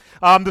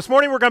This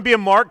morning we're going to be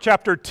in Mark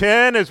chapter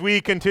 10 as we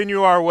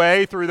continue our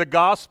way through the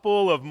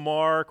Gospel of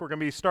Mark. We're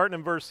going to be starting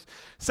in verse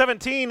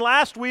 17.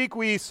 Last week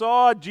we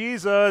saw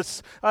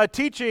Jesus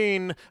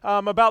teaching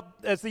about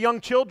as the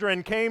young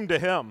children came to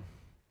him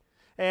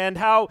and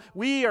how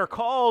we are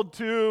called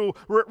to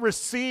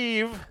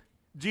receive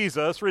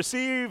Jesus,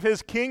 receive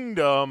his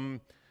kingdom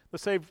the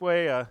same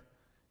way a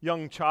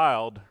young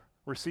child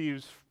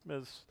receives,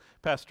 as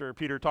Pastor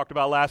Peter talked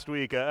about last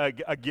week,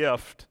 a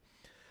gift.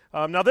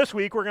 Now this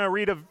week we're going to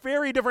read a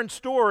very different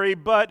story,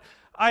 but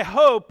I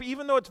hope,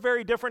 even though it's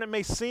very different, it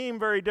may seem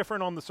very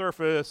different on the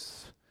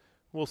surface,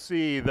 we'll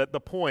see that the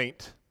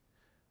point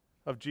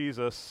of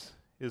Jesus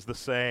is the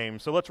same.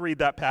 So let's read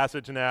that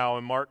passage now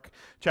in Mark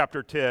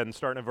chapter 10,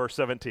 starting at verse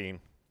 17.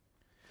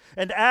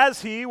 And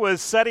as he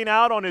was setting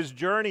out on his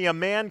journey, a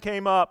man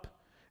came up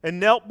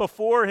and knelt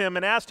before him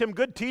and asked him,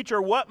 "Good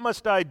teacher, what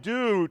must I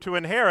do to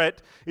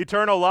inherit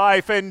eternal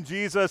life?" And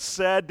Jesus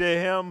said to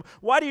him,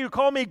 "Why do you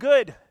call me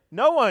good?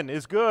 No one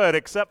is good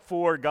except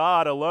for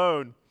God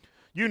alone.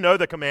 You know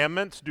the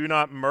commandments: do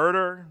not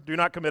murder, do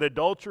not commit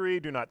adultery,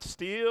 do not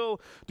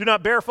steal, do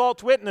not bear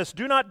false witness,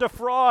 do not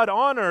defraud,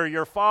 honor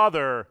your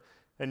father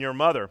and your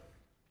mother."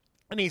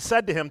 And he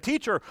said to him,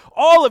 "Teacher,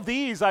 all of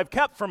these I've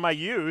kept from my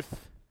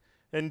youth."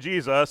 And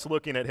Jesus,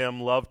 looking at him,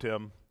 loved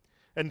him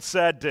and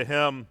said to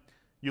him,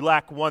 "You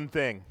lack one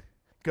thing.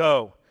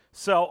 Go,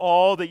 sell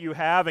all that you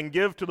have and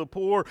give to the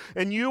poor,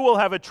 and you will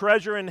have a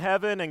treasure in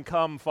heaven, and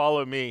come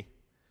follow me."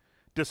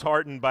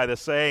 Disheartened by the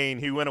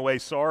saying, he went away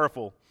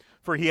sorrowful,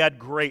 for he had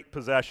great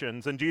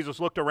possessions. And Jesus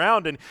looked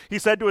around, and he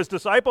said to his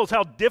disciples,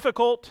 "How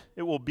difficult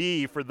it will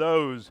be for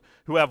those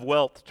who have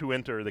wealth to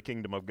enter the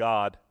kingdom of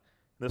God."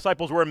 The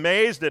disciples were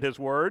amazed at his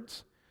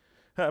words,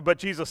 but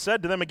Jesus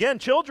said to them again,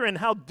 "Children,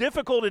 how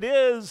difficult it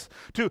is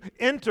to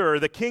enter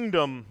the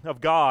kingdom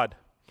of God.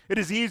 It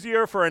is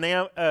easier for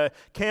a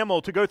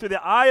camel to go through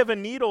the eye of a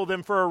needle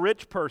than for a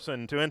rich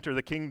person to enter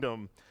the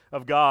kingdom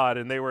of God."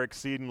 And they were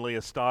exceedingly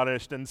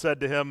astonished and said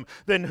to him,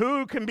 "Then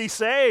who can be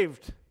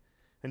saved?"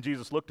 And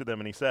Jesus looked at them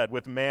and he said,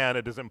 "With man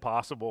it is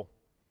impossible,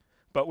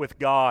 but with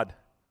God,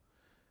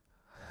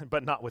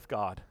 but not with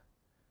God.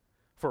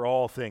 For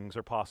all things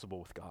are possible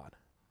with God."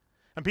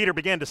 And Peter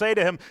began to say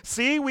to him,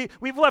 "See,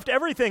 we've left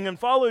everything and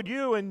followed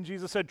you." And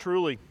Jesus said,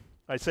 "Truly,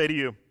 I say to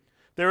you,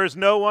 there is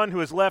no one who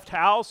has left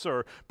house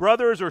or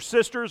brothers or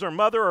sisters or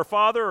mother or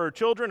father or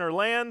children or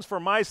lands for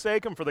my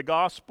sake and for the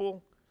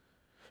gospel,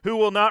 who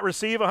will not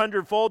receive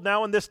 100-fold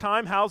now in this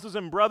time houses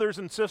and brothers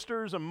and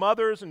sisters and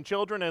mothers and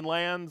children and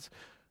lands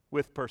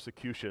with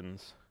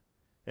persecutions,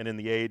 and in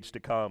the age to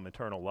come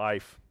eternal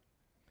life.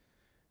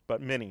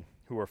 But many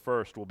who are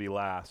first will be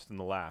last, and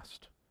the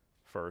last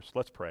first."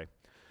 Let's pray.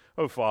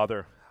 Oh,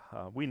 Father,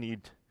 we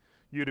need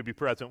you to be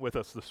present with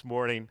us this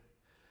morning.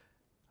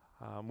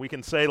 We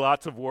can say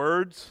lots of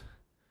words,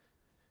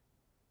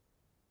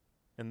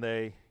 and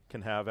they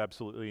can have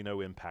absolutely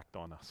no impact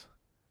on us.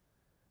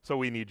 So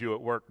we need you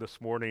at work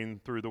this morning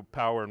through the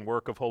power and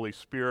work of Holy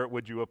Spirit.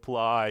 Would you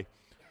apply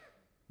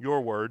your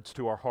words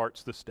to our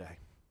hearts this day?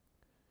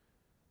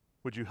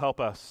 Would you help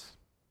us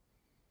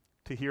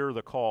to hear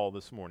the call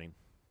this morning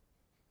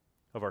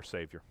of our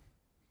Savior?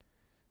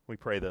 We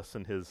pray this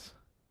in his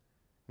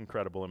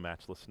incredible and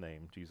matchless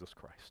name, Jesus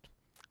Christ.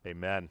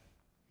 Amen.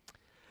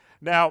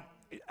 Now,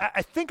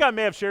 I think I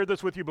may have shared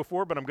this with you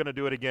before, but I'm going to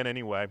do it again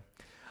anyway.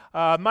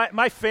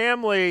 My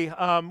family,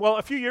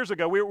 a few years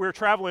ago, we were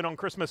traveling on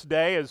Christmas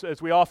Day, as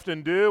we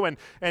often do,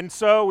 and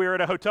so we were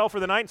at a hotel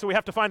for the night, and so we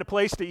have to find a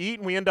place to eat,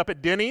 and we end up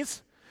at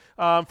Denny's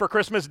for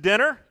Christmas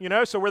dinner,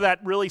 so we're that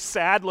really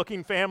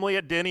sad-looking family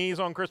at Denny's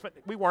on Christmas.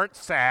 We weren't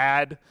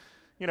sad,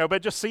 but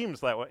it just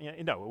seems that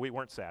way. We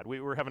weren't sad. We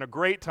were having a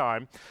great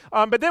time.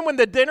 But then when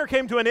the dinner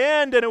came to an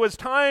end and it was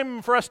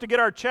time for us to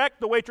get our check,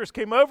 the waitress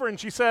came over and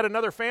she said,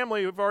 "Another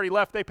family who've already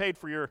left, they paid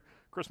for your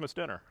Christmas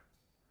dinner."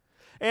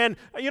 And,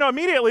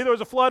 immediately there was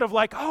a flood of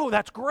like, "Oh,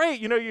 that's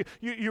great.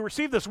 You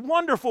received this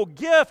wonderful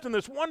gift and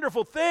this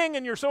wonderful thing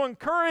and you're so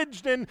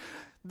encouraged." And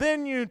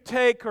then you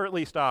take, or at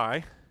least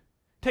I,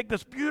 take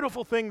this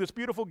beautiful thing, this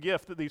beautiful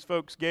gift that these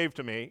folks gave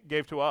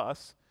to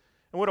us.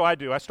 And what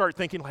do? I start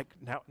thinking like,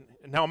 now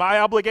am I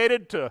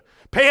obligated to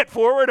pay it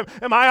forward?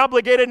 Am I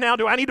obligated now?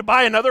 Do I need to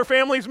buy another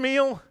family's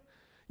meal?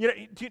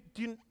 Do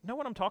you know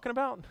what I'm talking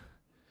about?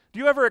 Do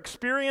you ever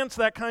experience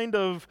that kind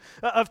of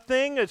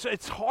thing?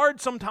 It's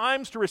hard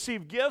sometimes to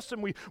receive gifts,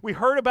 and we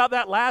heard about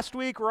that last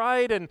week,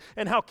 right?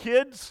 And how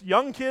kids,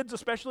 young kids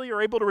especially,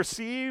 are able to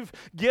receive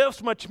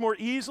gifts much more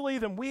easily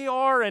than we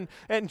are. And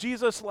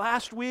Jesus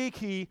last week,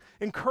 he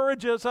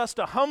encourages us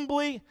to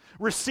humbly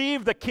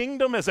receive the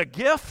kingdom as a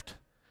gift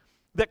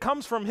that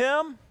comes from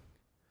him,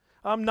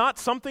 not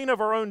something of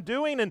our own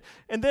doing.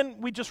 And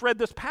then we just read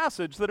this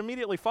passage that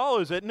immediately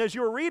follows it. And as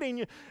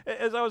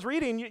I was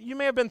reading, you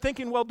may have been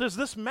thinking, well, does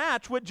this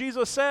match what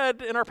Jesus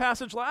said in our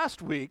passage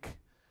last week?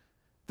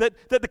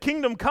 That the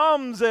kingdom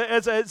comes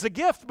as a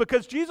gift,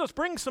 because Jesus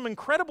brings some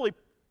incredibly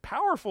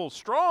powerful,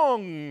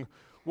 strong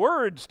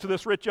words to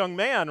this rich young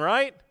man,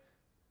 right?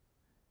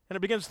 And it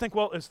begins to think,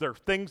 well, is there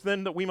things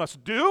then that we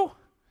must do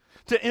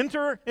To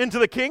enter into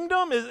the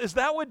kingdom? Is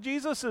that what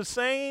Jesus is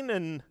saying?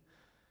 And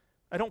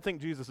I don't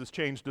think Jesus has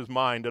changed his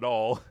mind at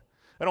all.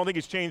 I don't think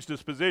he's changed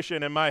his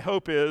position, and my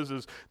hope is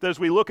that as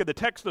we look at the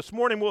text this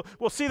morning,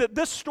 we'll see that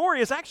this story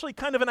is actually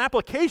kind of an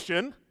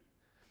application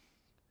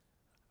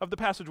of the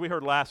passage we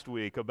heard last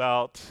week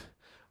about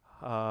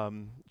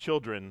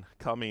children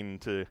coming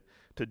to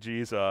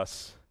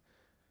Jesus.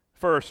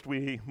 First,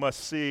 we must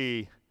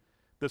see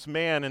this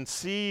man and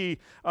see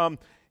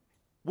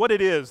what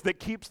it is that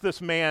keeps this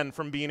man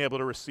from being able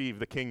to receive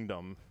the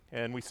kingdom.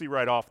 And we see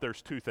right off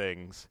there's two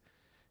things.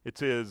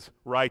 It's his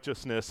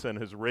righteousness and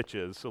his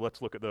riches. So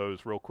let's look at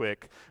those real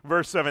quick.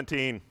 Verse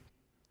 17.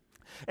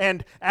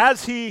 And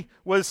as he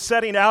was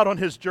setting out on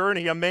his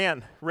journey, a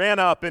man ran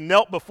up and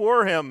knelt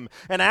before him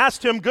and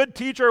asked him, "Good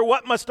teacher,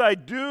 what must I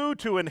do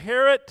to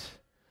inherit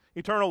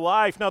eternal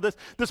life?" Now this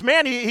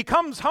man, he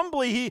comes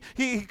humbly.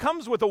 He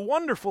comes with a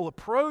wonderful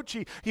approach.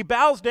 He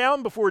bows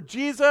down before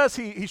Jesus.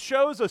 He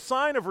shows a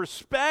sign of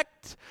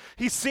respect.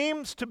 He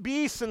seems to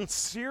be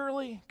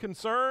sincerely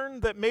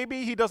concerned that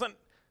maybe he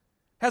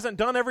hasn't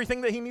done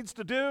everything that he needs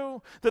to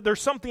do, that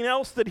there's something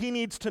else that he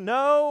needs to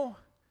know.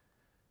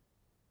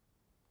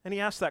 And he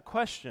asks that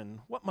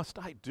question, what must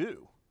I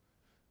do?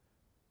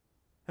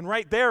 And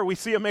right there we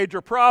see a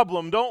major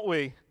problem, don't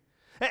we?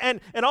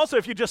 And also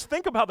if you just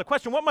think about the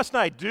question, what must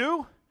I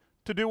do?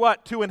 To do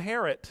what? To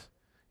inherit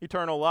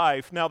eternal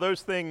life. Now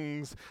those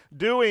things,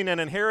 doing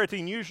and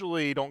inheriting,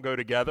 usually don't go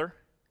together,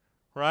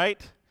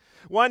 right?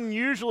 One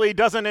usually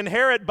doesn't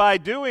inherit by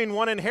doing,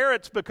 one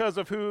inherits because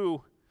of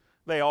who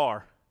they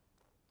are.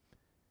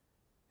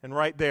 And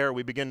right there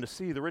we begin to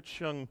see the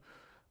rich young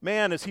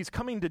man, as he's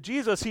coming to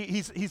Jesus,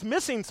 he's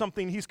missing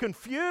something. He's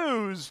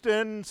confused.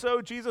 And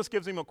so Jesus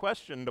gives him a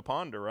question to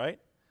ponder, right?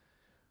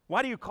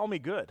 Why do you call me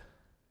good?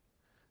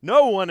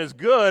 No one is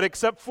good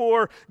except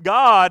for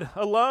God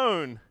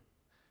alone,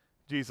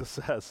 Jesus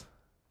says.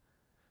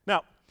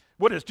 Now,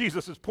 what is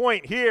Jesus'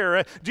 point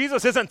here?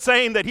 Jesus isn't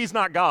saying that he's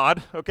not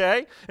God,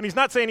 okay? And he's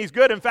not saying he's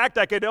good. In fact,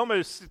 I could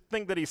almost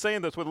think that he's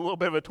saying this with a little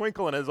bit of a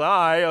twinkle in his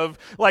eye of,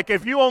 like,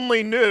 if you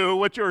only knew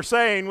what you're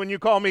saying when you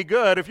call me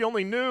good, if you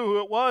only knew who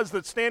it was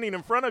that's standing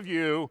in front of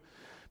you.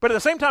 But at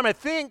the same time, I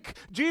think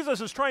Jesus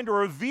is trying to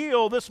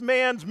reveal this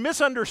man's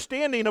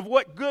misunderstanding of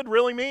what good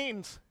really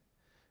means.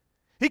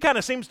 He kind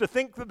of seems to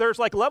think that there's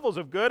like levels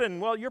of good,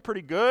 and well, you're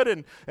pretty good,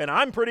 and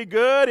I'm pretty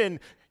good, and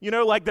you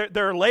know, like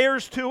there are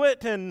layers to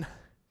it. And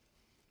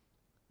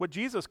what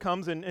Jesus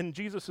comes in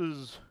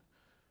Jesus'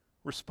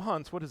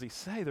 response, what does he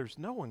say? There's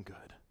no one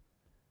good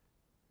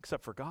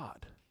except for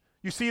God.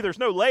 You see, there's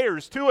no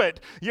layers to it.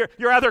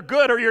 You're either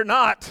good or you're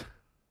not.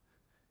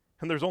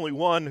 And there's only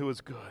one who is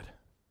good,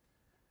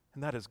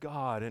 and that is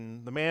God.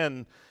 And the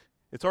man,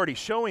 it's already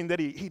showing that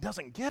he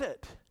doesn't get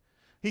it.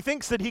 He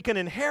thinks that he can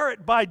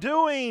inherit by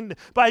doing,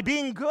 by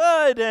being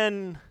good.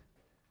 And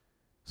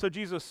so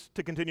Jesus,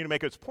 to continue to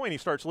make his point, he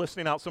starts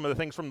listing out some of the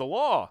things from the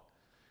law.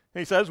 And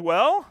he says,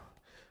 well,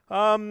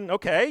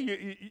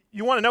 okay,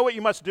 you want to know what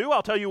you must do?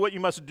 I'll tell you what you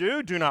must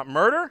do. Do not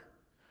murder.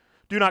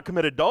 Do not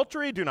commit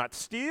adultery. Do not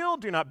steal.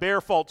 Do not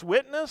bear false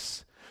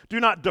witness. Do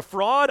not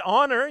defraud.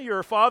 Honor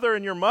your father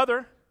and your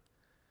mother.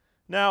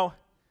 Now,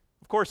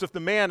 of course, if the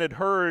man had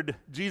heard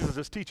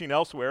Jesus' teaching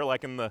elsewhere,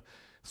 like in the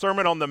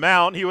Sermon on the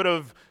Mount, he would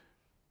have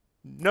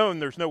known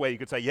there's no way you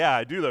could say, yeah,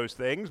 I do those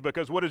things,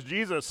 because what does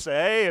Jesus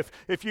say?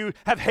 If you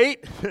have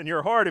hate in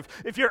your heart,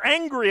 if you're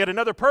angry at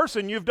another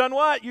person, you've done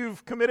what?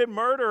 You've committed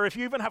murder. If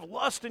you even have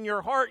lust in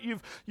your heart,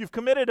 you've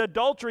committed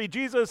adultery.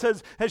 Jesus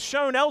has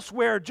shown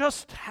elsewhere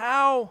just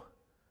how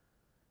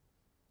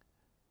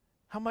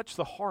much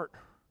the heart,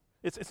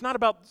 it's not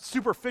about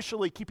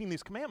superficially keeping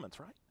these commandments,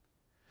 right?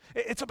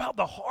 It's about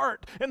the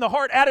heart and the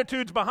heart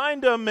attitudes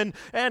behind them.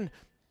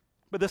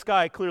 But this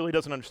guy clearly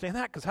doesn't understand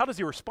that, because how does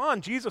he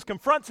respond? Jesus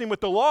confronts him with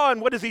the law,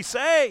 and what does he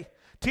say?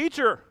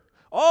 Teacher,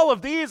 all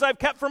of these I've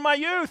kept from my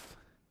youth.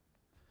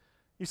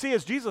 You see,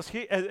 as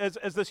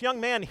this young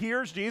man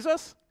hears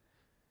Jesus,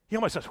 he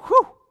almost says,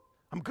 whew,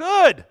 I'm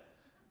good.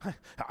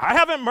 I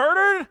haven't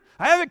murdered.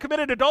 I haven't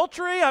committed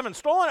adultery. I haven't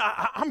stolen.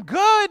 I'm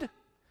good.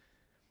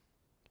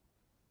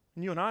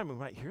 And you and I, we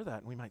might hear that,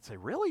 and we might say,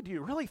 really? Do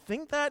you really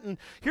think that? And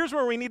here's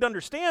where we need to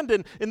understand,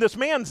 in this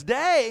man's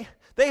day,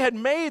 they had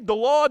made the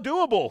law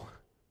doable.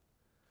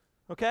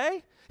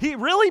 Okay? He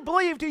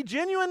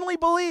genuinely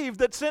believed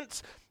that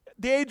since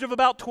the age of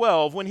about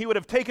 12, when he would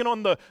have taken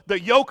on the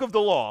yoke of the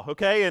law,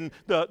 okay, and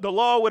the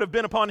law would have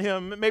been upon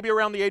him, maybe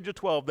around the age of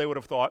 12, they would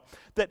have thought,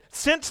 that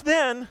since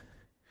then,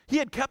 he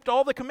had kept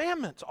all the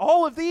commandments.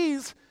 All of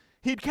these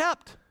he'd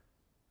kept.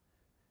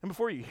 And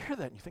before you hear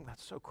that, and you think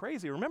that's so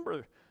crazy,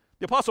 remember,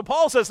 the Apostle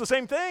Paul says the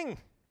same thing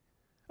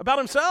about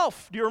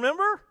himself. Do you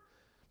remember?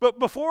 But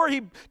before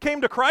he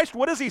came to Christ,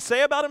 what does he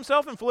say about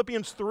himself in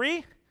Philippians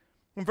 3?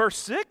 In verse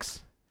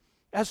 6,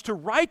 as to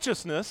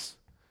righteousness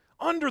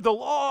under the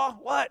law,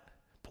 what?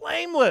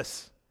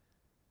 Blameless.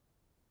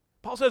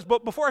 Paul says,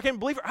 but before I became a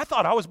believer, I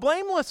thought I was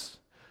blameless.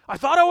 I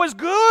thought I was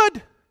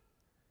good.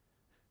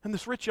 And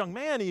this rich young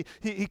man,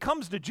 he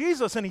comes to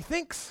Jesus and he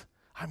thinks,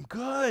 I'm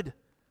good.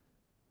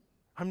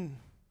 I'm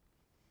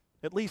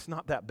at least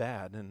not that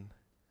bad. And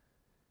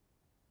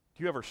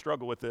do you ever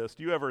struggle with this?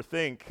 Do you ever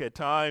think at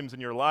times in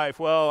your life,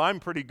 well, I'm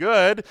pretty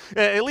good.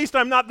 At least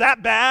I'm not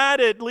that bad.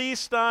 At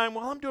least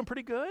I'm doing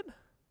pretty good.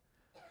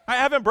 I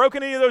haven't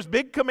broken any of those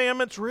big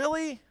commandments,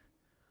 really.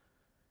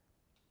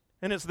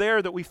 And it's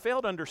there that we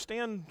fail to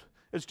understand,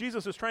 as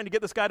Jesus is trying to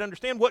get this guy to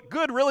understand what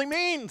good really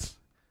means.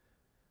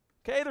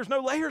 Okay, there's no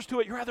layers to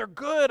it. You're either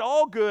good,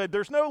 all good.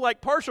 There's no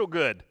partial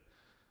good.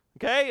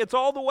 Okay, it's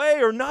all the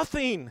way or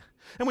nothing.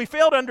 And we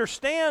fail to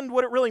understand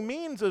what it really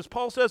means. As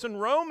Paul says in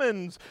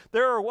Romans,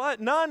 there are what?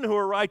 None who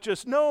are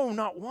righteous. No,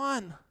 not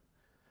one.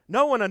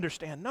 No one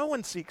understands. No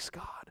one seeks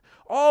God.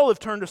 All have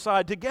turned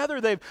aside.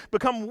 Together they've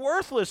become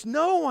worthless.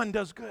 No one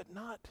does good,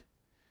 not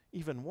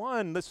even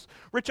one. This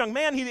rich young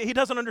man, he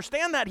doesn't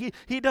understand that.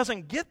 He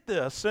doesn't get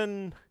this.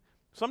 And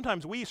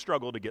sometimes we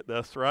struggle to get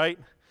this, right?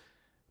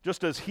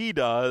 Just as he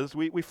does.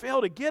 We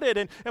fail to get it,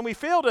 and we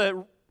fail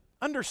to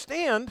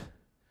understand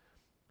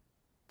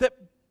that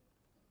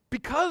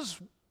because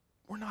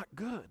we're not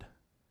good,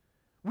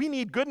 we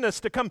need goodness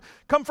to come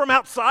from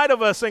outside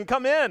of us and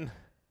come in.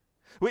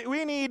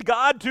 We need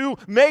God to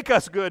make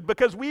us good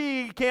because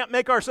we can't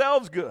make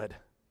ourselves good.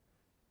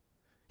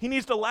 He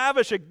needs to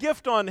lavish a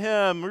gift on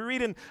him. We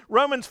read in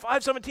Romans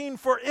 5:17,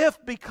 for if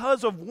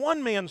because of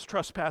one man's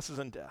trespasses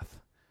and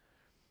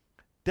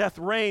death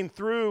reigned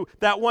through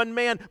that one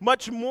man,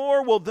 much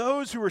more will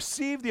those who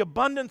receive the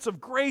abundance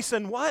of grace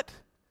and what?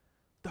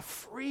 The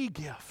free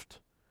gift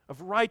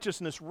of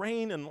righteousness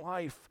reign in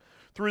life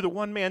through the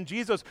one man,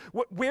 Jesus.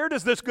 Where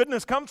does this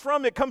goodness come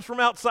from? It comes from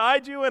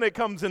outside you and it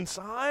comes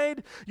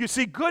inside. You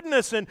see,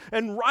 goodness and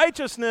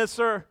righteousness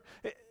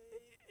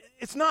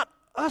it's not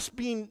us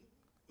being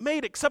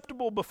made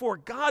acceptable before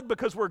God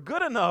because we're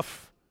good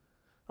enough,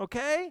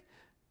 okay?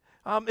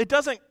 It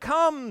doesn't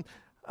come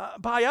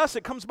by us,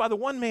 it comes by the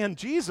one man,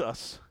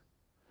 Jesus.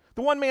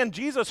 The one man,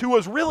 Jesus, who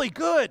was really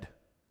good,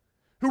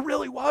 who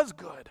really was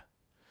good,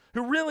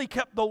 who really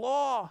kept the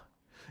law.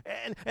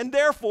 And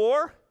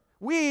therefore,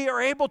 we are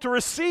able to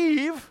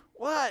receive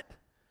what?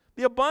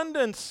 The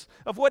abundance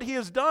of what he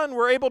has done.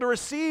 We're able to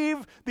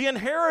receive the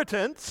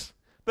inheritance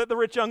that the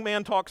rich young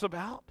man talks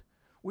about.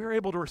 We're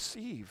able to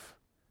receive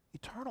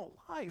eternal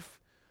life,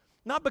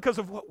 not because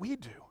of what we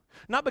do,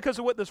 not because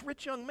of what this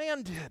rich young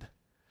man did,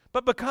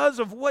 but because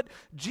of what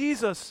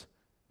Jesus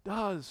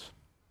does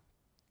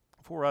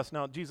for us.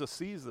 Now, Jesus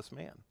sees this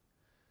man, and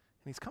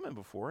he's coming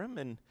before him,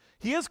 and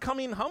he is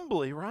coming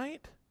humbly,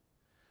 right?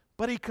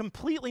 But he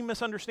completely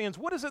misunderstands.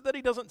 What is it that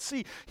he doesn't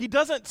see? He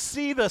doesn't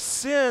see the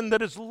sin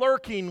that is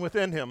lurking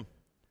within him.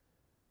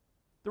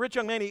 The rich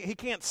young man, he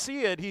can't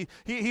see it.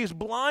 He's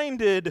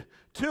blinded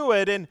to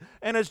it. And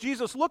as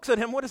Jesus looks at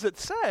him, what does it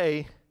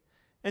say?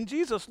 And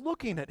Jesus,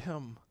 looking at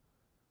him,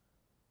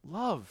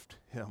 loved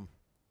him.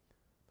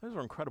 Those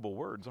are incredible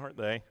words, aren't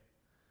they?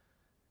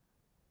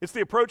 It's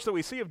the approach that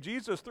we see of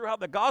Jesus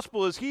throughout the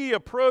gospel as he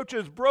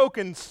approaches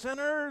broken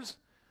sinners.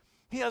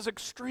 He has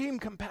extreme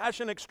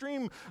compassion,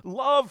 extreme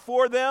love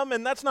for them,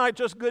 and that's not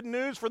just good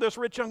news for this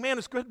rich young man,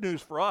 it's good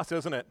news for us,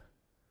 isn't it?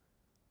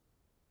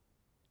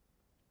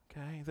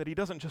 Okay, that he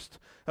doesn't just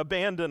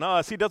abandon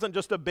us. He doesn't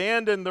just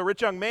abandon the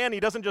rich young man. He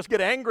doesn't just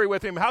get angry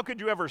with him. How could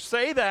you ever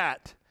say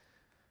that?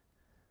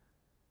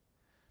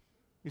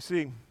 You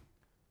see,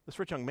 this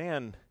rich young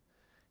man,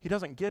 he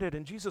doesn't get it,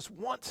 and Jesus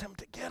wants him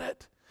to get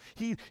it.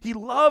 He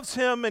loves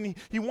him, and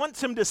he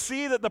wants him to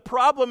see that the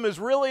problem is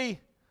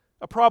really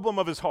a problem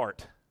of his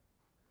heart.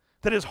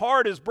 That his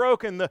heart is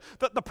broken.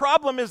 The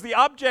problem is the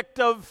object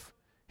of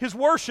his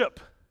worship.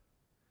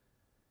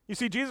 You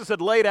see, Jesus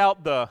had laid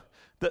out the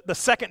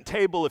second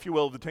table, if you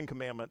will, of the Ten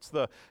Commandments.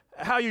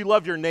 How you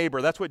love your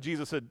neighbor. That's what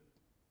Jesus had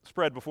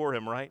spread before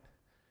him, right?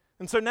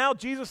 And so now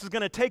Jesus is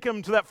going to take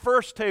him to that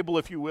first table,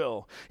 if you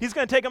will. He's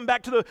going to take him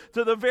back to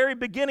the very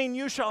beginning.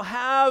 You shall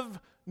have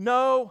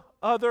no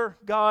other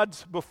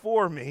gods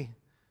before me.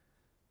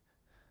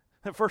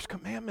 That first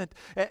commandment.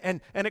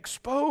 And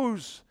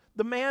expose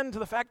the man to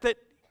the fact that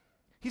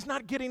he's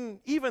not getting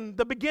even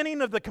the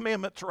beginning of the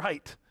commandments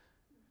right.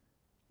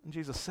 And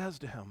Jesus says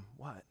to him,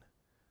 what?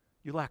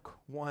 You lack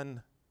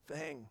one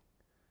thing.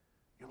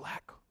 You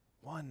lack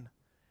one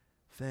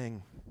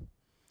thing.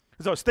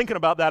 As I was thinking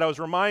about that, I was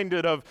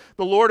reminded of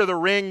the Lord of the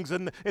Rings.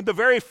 And in the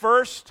very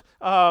first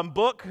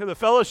book, The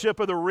Fellowship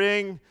of the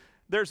Ring,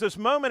 there's this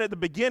moment at the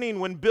beginning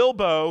when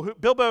Bilbo,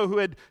 who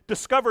had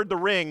discovered the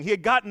ring, he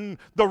had gotten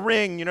the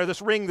ring,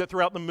 this ring that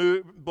throughout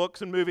the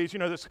books and movies,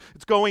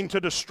 it's going to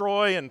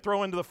destroy and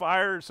throw into the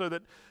fire so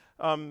that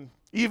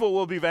evil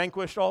will be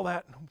vanquished, all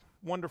that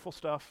wonderful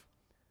stuff.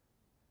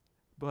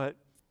 But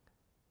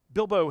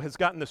Bilbo has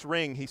gotten this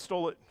ring. He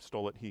stole it.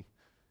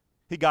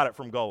 He got it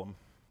from Gollum,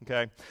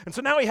 okay? And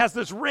so now he has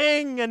this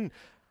ring, and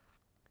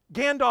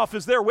Gandalf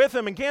is there with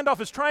him, and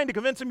Gandalf is trying to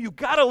convince him, you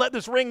got to let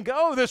this ring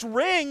go. This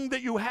ring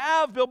that you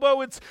have,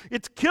 Bilbo, it's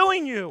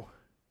killing you.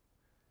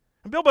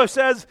 And Bilbo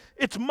says,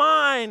 it's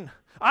mine.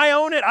 I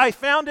own it. I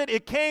found it.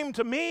 It came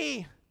to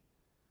me.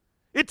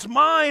 It's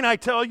mine, I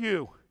tell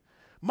you.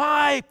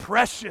 My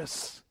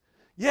precious.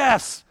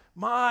 Yes,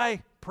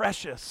 my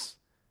precious.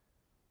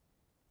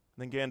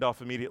 And then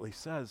Gandalf immediately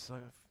says,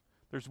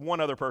 there's one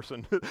other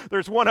person.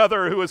 There's one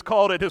other who has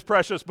called it his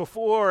precious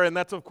before, and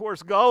that's, of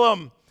course,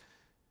 Gollum.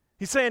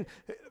 He's saying,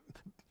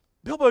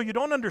 Bilbo, you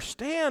don't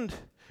understand.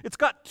 It's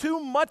got too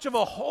much of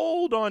a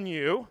hold on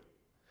you.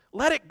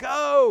 Let it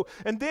go,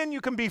 and then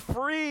you can be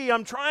free.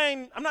 I'm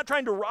not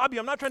trying to rob you.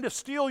 I'm not trying to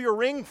steal your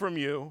ring from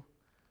you.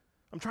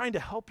 I'm trying to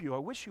help you. I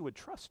wish you would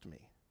trust me.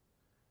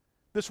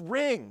 This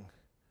ring,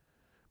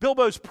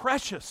 Bilbo's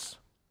precious,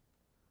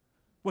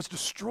 was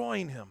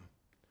destroying him.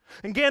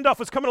 And Gandalf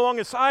was coming along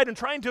his side and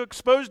trying to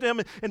expose to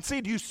him and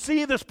see, do you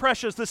see this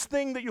precious, this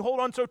thing that you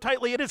hold on so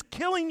tightly? It is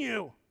killing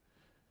you.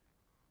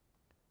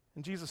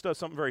 And Jesus does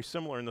something very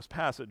similar in this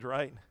passage,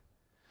 right?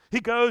 He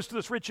goes to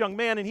this rich young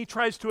man and he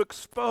tries to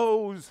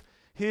expose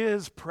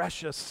his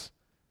precious.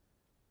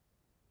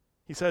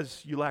 He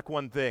says, you lack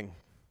one thing.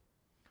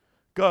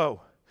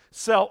 Go,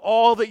 sell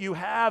all that you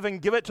have and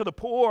give it to the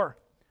poor,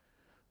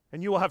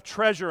 and you will have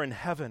treasure in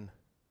heaven.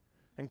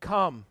 And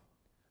come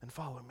and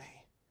follow me.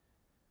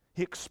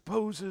 He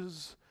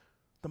exposes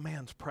the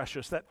man's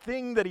precious, that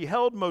thing that he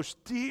held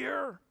most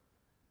dear.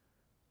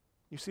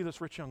 You see this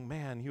rich young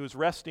man, he was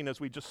resting, as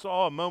we just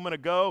saw a moment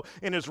ago,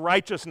 in his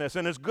righteousness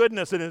and his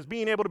goodness and his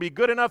being able to be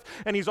good enough,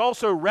 and he's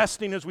also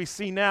resting, as we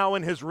see now,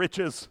 in his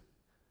riches.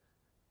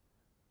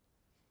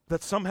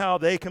 That somehow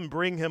they can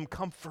bring him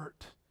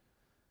comfort.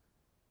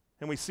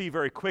 And we see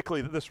very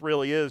quickly that this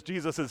really is,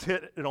 Jesus has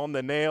hit it on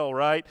the nail,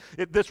 right?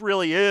 This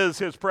really is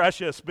his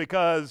precious,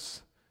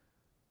 because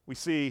we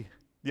see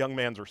the young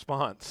man's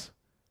response.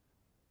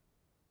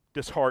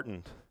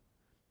 Disheartened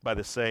by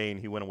the saying,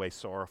 he went away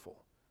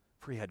sorrowful,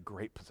 for he had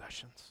great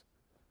possessions.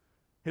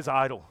 His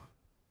idol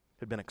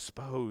had been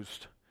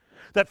exposed.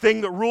 That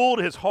thing that ruled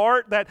his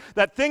heart,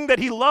 that thing that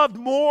he loved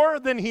more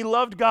than he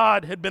loved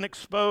God, had been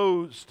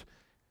exposed.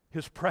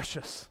 His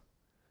precious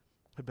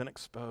had been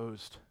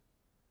exposed.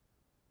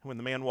 And when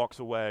the man walks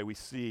away, we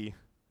see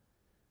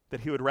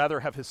that he would rather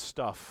have his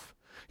stuff.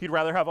 He'd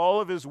rather have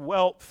all of his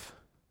wealth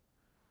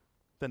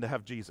than to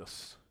have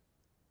Jesus.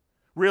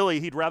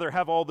 Really, he'd rather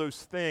have all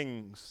those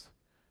things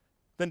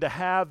than to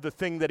have the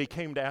thing that he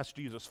came to ask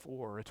Jesus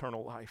for,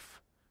 eternal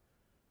life.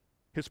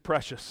 His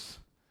precious,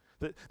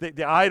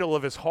 the idol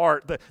of his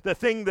heart, the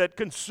thing that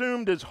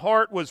consumed his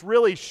heart was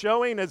really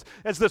showing as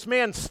this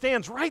man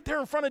stands right there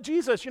in front of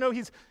Jesus. You know,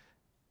 he's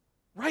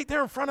right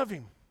there in front of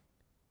him.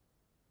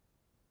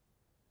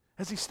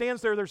 As he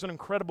stands there, there's an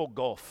incredible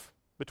gulf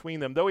between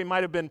them. Though he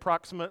might have been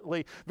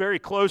proximately very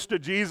close to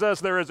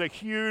Jesus, there is a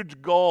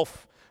huge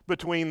gulf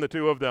between the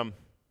two of them.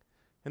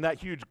 And that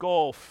huge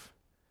gulf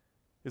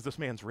is this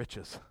man's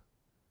riches.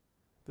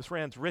 This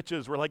man's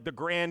riches were like the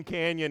Grand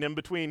Canyon in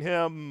between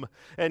him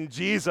and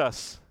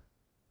Jesus.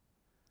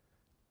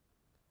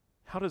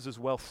 How does his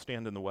wealth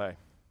stand in the way?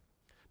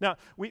 Now,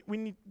 we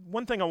need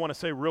one thing I want to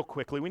say real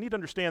quickly. We need to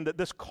understand that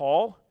this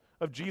call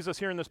of Jesus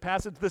here in this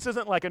passage, this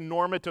isn't like a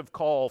normative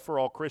call for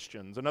all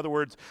Christians. In other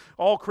words,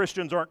 all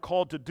Christians aren't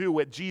called to do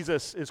what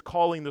Jesus is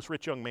calling this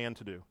rich young man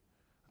to do.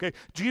 Okay?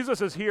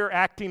 Jesus is here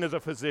acting as a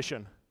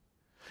physician.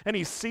 And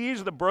he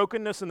sees the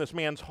brokenness in this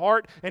man's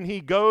heart, and he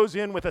goes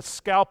in with a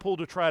scalpel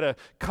to try to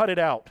cut it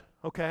out,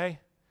 okay?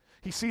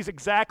 He sees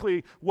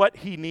exactly what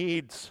he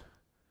needs,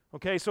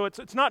 okay? So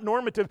it's not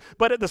normative,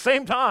 but at the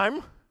same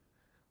time,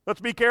 let's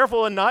be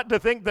careful and not to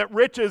think that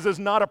riches is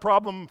not a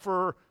problem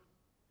for,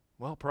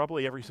 well,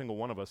 probably every single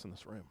one of us in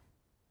this room.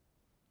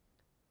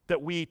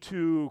 That we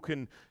too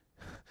can,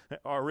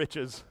 our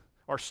riches,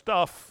 our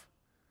stuff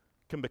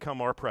can become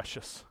our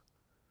precious,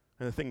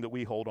 and the thing that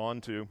we hold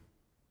on to.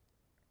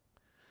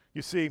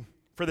 You see,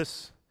 for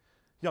this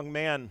young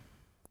man,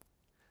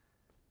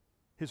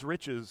 his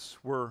riches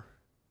were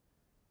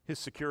his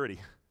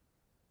security.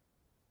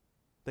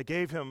 They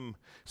gave him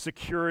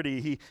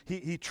security.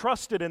 He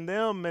trusted in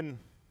them, and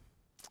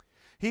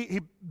he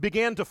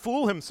began to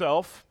fool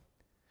himself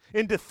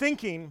into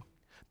thinking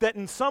that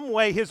in some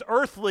way his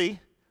earthly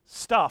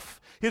stuff,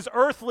 his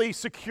earthly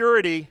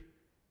security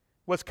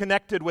was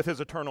connected with his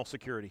eternal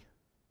security.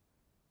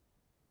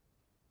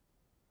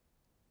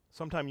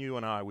 Sometimes you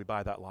and I, we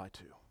buy that lie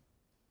too.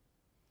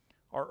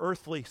 Our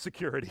earthly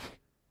security.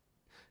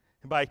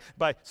 By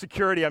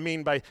security, I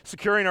mean by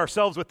securing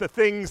ourselves with the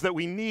things that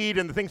we need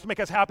and the things that make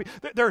us happy.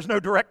 There's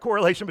no direct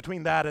correlation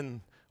between that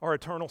and our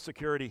eternal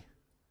security.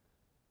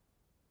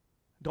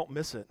 Don't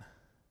miss it.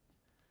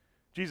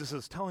 Jesus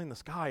is telling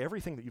this guy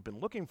everything that you've been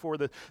looking for,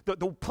 the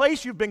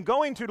place you've been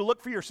going to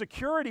look for your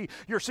security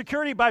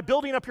by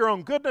building up your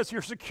own goodness,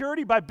 your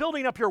security by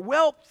building up your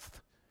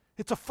wealth.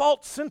 It's a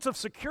false sense of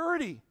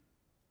security.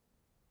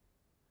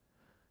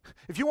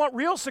 If you want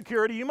real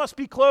security, you must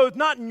be clothed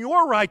not in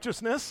your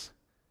righteousness,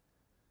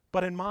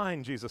 but in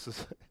mine,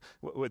 Jesus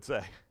would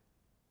say.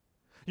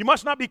 You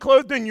must not be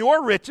clothed in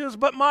your riches,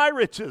 but my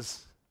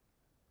riches.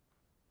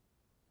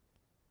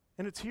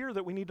 And it's here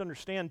that we need to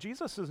understand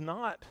Jesus is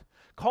not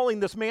calling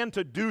this man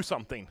to do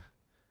something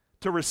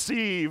to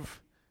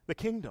receive the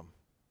kingdom.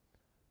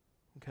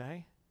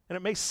 Okay? And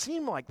it may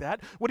seem like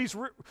that. What he's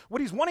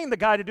wanting the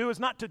guy to do is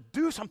not to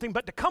do something,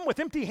 but to come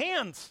with empty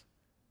hands.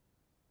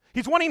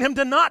 He's wanting him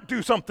to not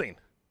do something.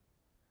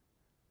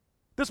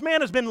 This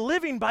man has been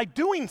living by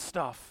doing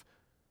stuff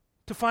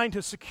to find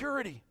his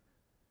security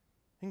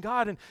in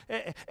God.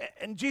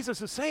 And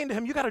Jesus is saying to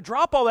him, you got to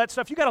drop all that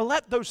stuff. You got to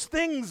let those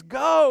things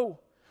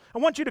go. I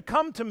want you to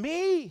come to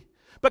me.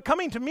 But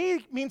coming to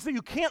me means that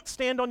you can't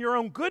stand on your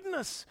own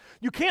goodness.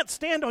 You can't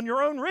stand on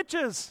your own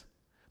riches.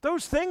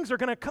 Those things are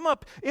going to come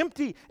up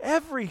empty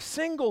every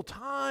single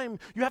time.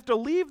 You have to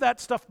leave that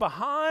stuff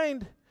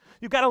behind.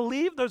 You've got to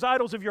leave those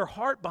idols of your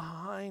heart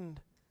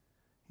behind.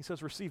 He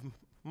says, receive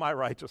my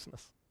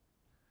righteousness.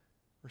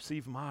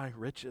 Receive my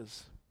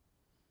riches.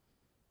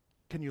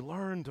 Can you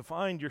learn to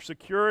find your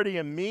security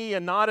in me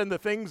and not in the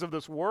things of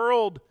this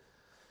world?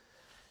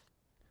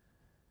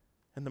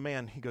 And the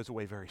man, he goes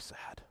away very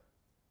sad.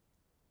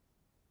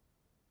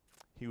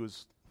 He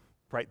was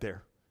right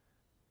there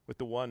with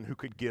the one who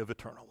could give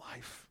eternal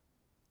life.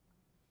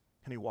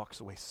 And he walks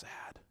away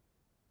sad.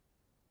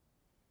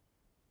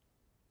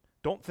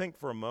 Don't think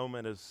for a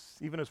moment,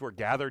 even as we're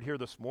gathered here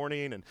this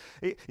morning, and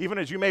even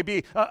as you may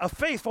be a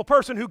faithful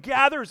person who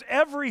gathers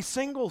every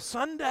single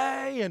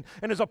Sunday and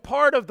is a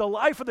part of the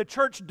life of the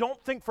church,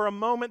 don't think for a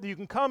moment that you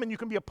can come and you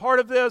can be a part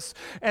of this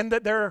and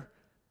that there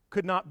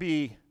could not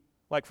be,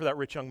 like for that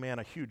rich young man,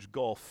 a huge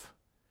gulf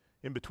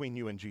in between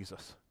you and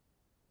Jesus.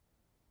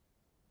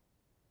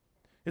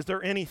 Is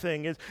there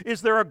anything?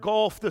 Is there a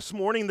gulf this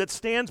morning that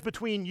stands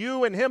between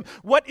you and him?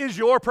 What is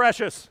your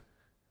precious?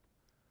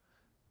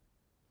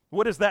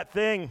 What is that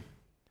thing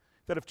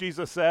that if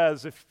Jesus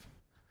says, if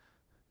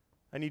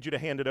I need you to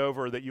hand it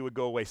over, that you would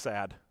go away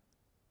sad?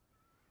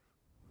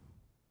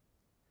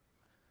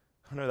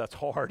 I know that's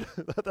hard.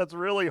 That's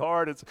really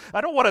hard. I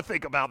don't want to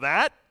think about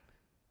that.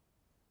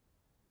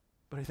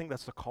 But I think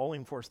that's the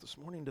calling for us this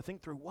morning, to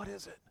think through, what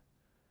is it?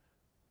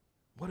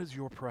 What is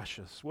your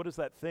precious? What is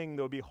that thing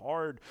that would be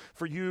hard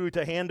for you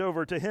to hand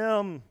over to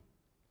him?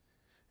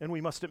 And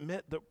we must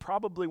admit that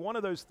probably one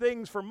of those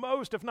things for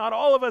most, if not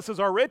all of us, is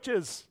our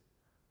riches.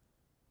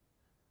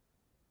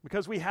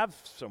 Because we have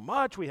so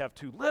much, we have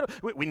too little,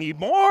 we need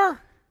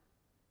more.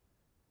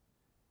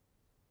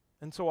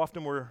 And so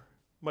often we're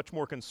much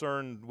more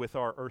concerned with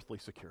our earthly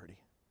security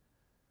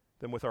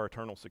than with our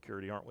eternal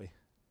security, aren't we?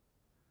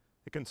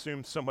 It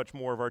consumes so much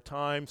more of our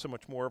time, so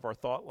much more of our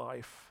thought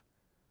life.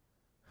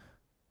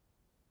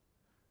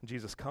 And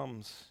Jesus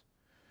comes,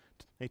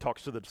 and he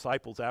talks to the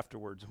disciples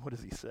afterwards. And what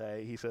does he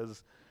say? He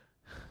says,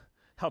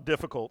 how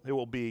difficult it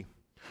will be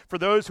for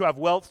those who have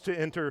wealth to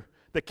enter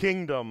the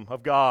kingdom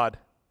of God.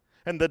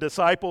 And the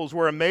disciples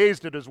were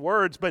amazed at his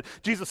words. But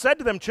Jesus said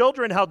to them,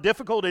 children, how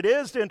difficult it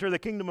is to enter the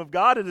kingdom of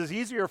God. It is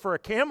easier for a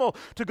camel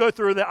to go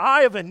through the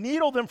eye of a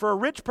needle than for a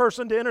rich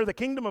person to enter the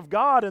kingdom of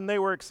God. And they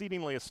were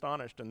exceedingly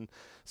astonished and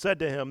said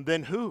to him,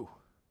 then who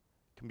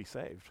can be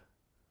saved?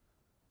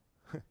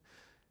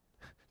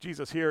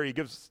 Jesus here, he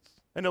gives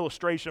an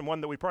illustration,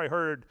 one that we probably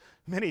heard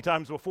many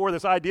times before,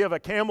 this idea of a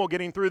camel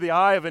getting through the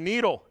eye of a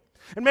needle.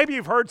 And maybe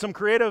you've heard some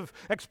creative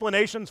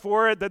explanations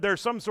for it, that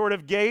there's some sort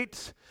of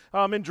gate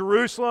in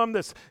Jerusalem,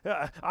 this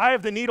eye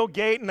of the needle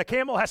gate, and the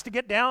camel has to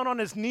get down on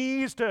his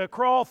knees to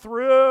crawl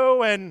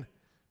through, and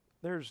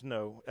there's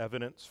no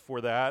evidence for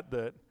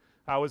that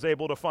I was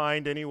able to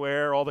find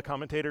anywhere. All the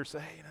commentators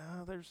say,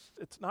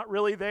 it's not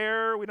really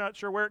there. We're not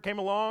sure where it came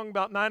along,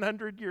 about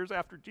 900 years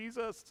after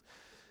Jesus.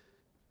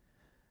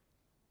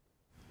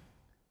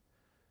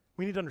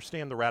 We need to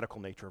understand the radical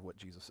nature of what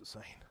Jesus is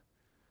saying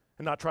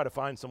and not try to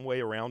find some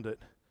way around it.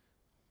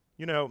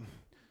 You know,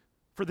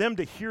 for them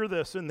to hear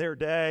this in their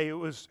day, it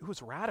was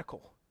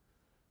radical,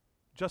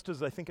 just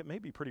as I think it may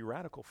be pretty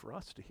radical for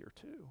us to hear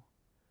too.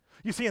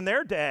 You see, in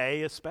their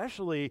day,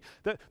 especially,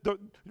 the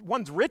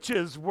one's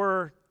riches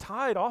were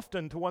tied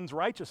often to one's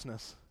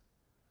righteousness.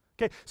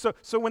 Okay,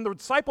 so when the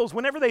disciples,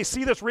 whenever they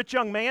see this rich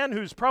young man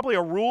who's probably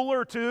a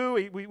ruler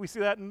too, we see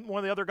that in one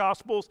of the other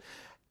Gospels,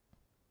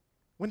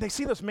 when they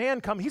see this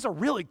man come, he's a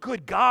really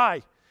good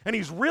guy, and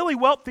he's really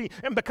wealthy,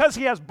 and because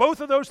he has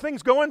both of those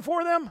things going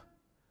for them,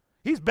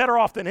 he's better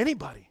off than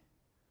anybody.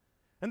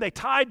 And they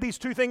tied these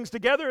two things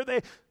together.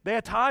 They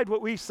had tied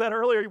what we said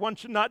earlier, one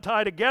should not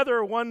tie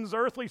together one's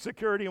earthly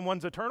security and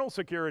one's eternal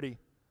security.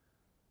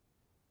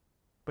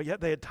 But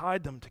yet they had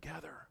tied them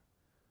together.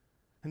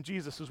 And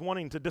Jesus is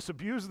wanting to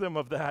disabuse them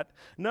of that.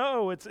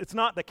 No, it's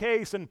not the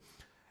case. And,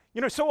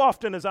 so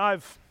often as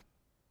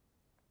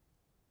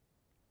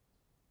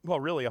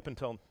really up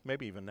until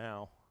maybe even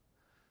now,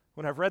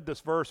 when I've read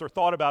this verse or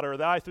thought about it, or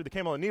the eye through the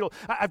camel and needle,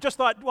 I've just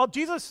thought,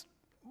 Jesus,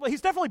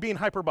 he's definitely being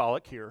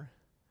hyperbolic here.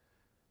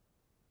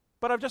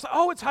 But I've just,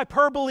 it's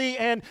hyperbole,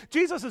 and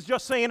Jesus is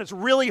just saying it's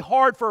really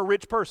hard for a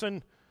rich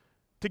person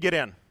to get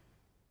in.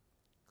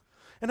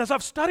 And as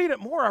I've studied it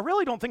more, I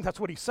really don't think that's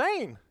what he's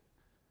saying.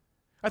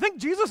 I think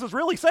Jesus is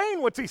really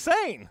saying what he's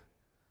saying.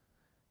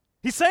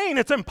 He's saying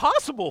it's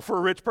impossible for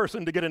a rich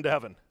person to get into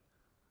heaven.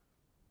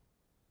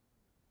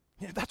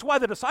 That's why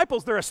the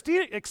disciples, they're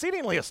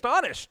exceedingly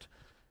astonished.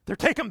 They're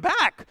taken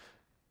back.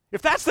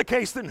 If that's the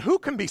case, then who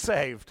can be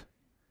saved?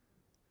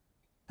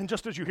 And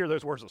just as you hear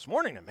those words this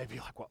morning, it may be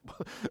like, well,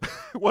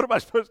 what am I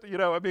supposed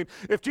to,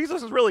 if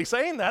Jesus is really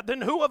saying that,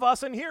 then who of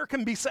us in here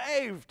can be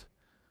saved?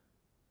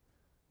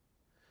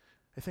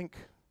 I think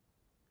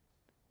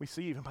We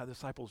see even by the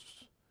disciples'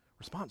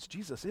 response,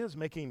 Jesus is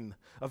making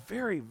a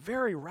very,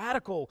 very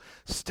radical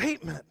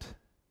statement.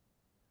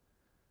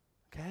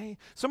 Okay?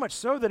 So much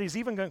so that he's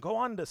even going to go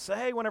on to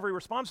say, whenever he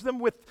responds to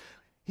them,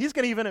 he's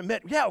going to even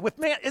admit, yeah, with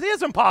man, it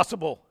is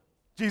impossible.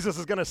 Jesus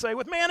is going to say,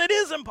 with man, it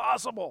is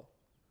impossible.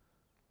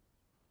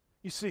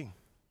 You see,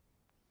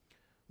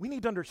 we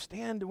need to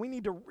understand, and we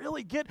need to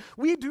really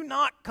we do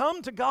not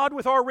come to God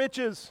with our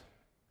riches.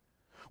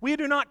 We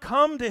do not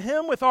come to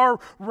him with our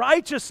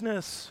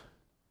righteousness.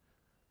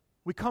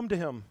 We come to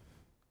him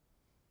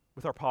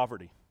with our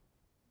poverty.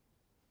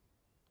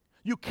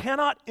 You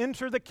cannot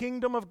enter the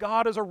kingdom of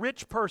God as a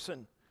rich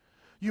person.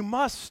 You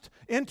must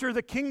enter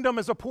the kingdom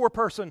as a poor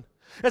person,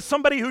 as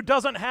somebody who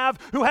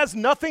has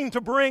nothing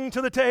to bring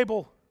to the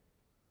table.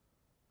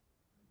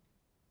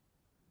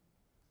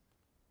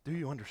 Do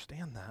you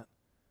understand that?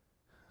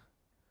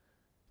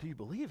 Do you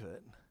believe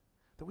it?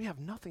 That we have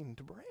nothing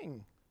to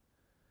bring.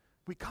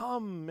 We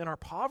come in our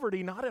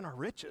poverty, not in our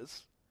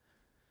riches.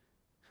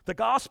 The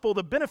gospel,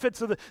 the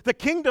benefits of the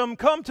kingdom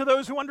come to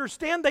those who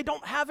understand they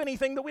don't have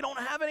anything, that we don't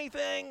have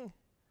anything.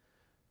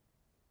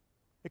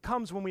 It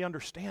comes when we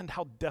understand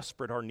how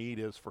desperate our need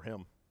is for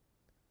him.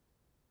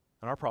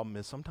 And our problem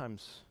is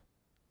sometimes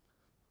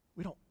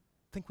we don't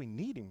think we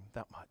need him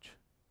that much.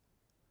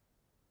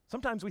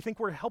 Sometimes we think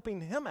we're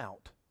helping him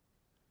out.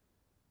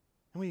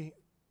 And we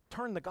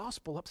turn the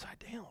gospel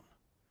upside down.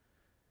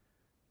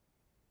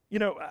 You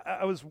know,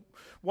 I was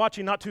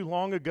watching not too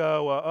long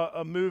ago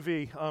a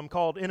movie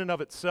called In and of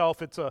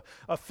Itself. It's a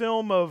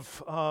film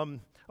of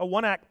a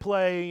one-act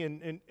play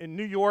in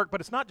New York,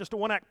 but it's not just a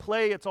one-act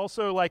play. It's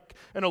also like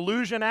an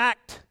illusion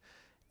act,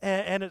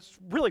 and it's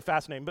really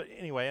fascinating. But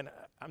anyway, and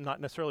I'm not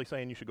necessarily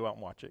saying you should go out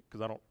and watch it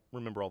because I don't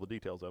remember all the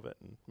details of it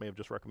and may have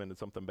just recommended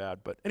something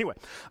bad. But anyway,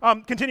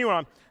 continuing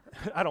on.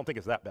 I don't think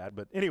it's that bad,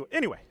 but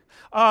anyway.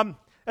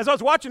 As I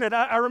was watching it,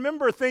 I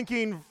remember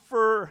thinking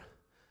for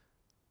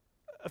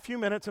a few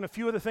minutes and a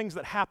few of the things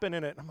that happen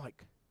in it, and I'm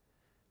like,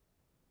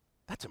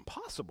 that's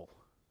impossible.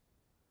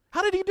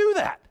 How did he do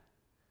that?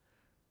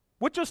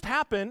 What just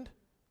happened,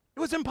 it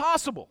was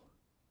impossible.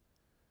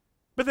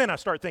 But then I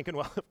start thinking,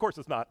 well, of course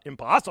it's not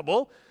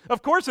impossible.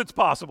 Of course it's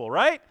possible,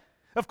 right?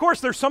 Of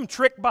course there's some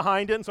trick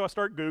behind it, and so I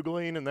start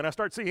Googling, and then I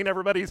start seeing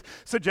everybody's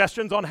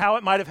suggestions on how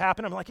it might have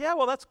happened. I'm like, yeah,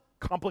 well, that's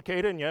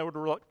complicated, and yeah, it would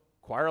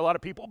require a lot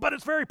of people, but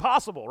it's very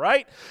possible,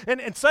 right?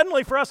 And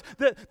suddenly for us,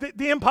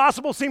 the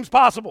impossible seems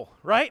possible,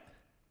 right?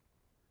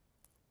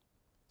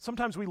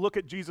 Sometimes we look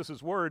at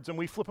Jesus' words and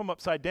we flip them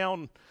upside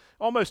down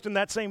almost in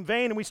that same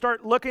vein, and we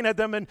start looking at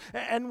them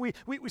and we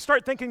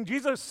start thinking,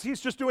 Jesus, he's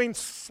just doing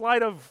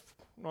sleight of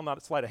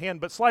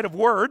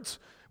words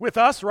with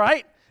us,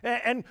 right?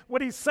 And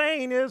what he's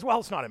saying is, well,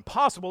 it's not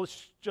impossible,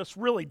 it's just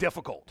really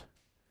difficult.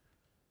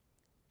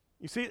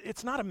 You see,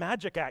 it's not a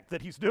magic act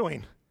that he's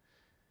doing.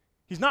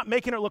 He's not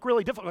making it look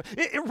really difficult.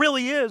 It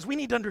really is. We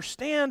need to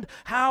understand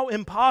how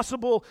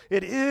impossible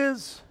it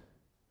is.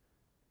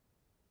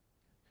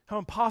 How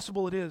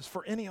impossible it is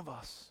for any of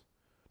us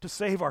to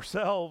save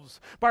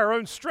ourselves by our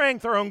own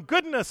strength, our own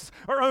goodness,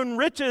 our own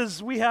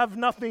riches. We have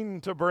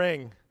nothing to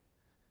bring.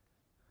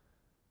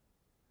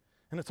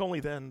 And it's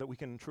only then that we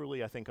can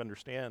truly, I think,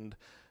 understand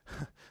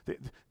the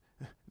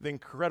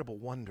incredible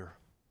wonder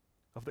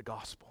of the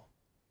gospel.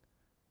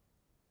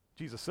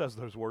 Jesus says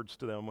those words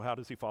to them. How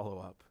does he follow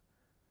up?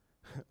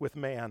 With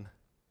man,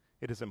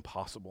 it is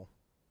impossible,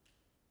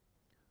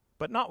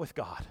 but not with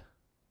God,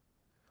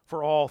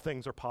 for all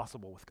things are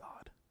possible with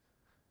God.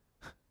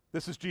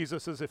 This is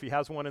Jesus, as if he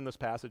has one in this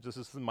passage. This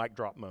is the mic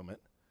drop moment,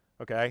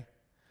 okay?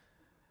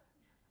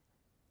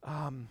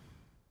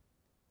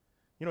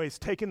 He's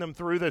taking them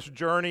through this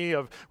journey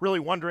of really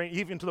wondering,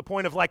 even to the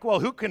point of like, well,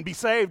 who can be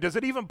saved? Is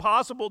it even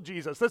possible,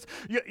 Jesus?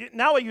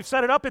 Now that you've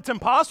set it up, it's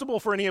impossible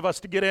for any of us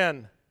to get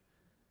in.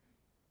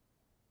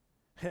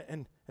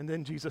 And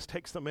then Jesus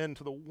takes them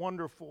into the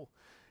wonderful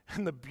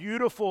and the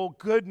beautiful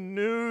good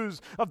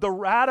news of the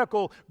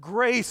radical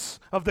grace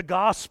of the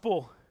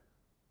gospel.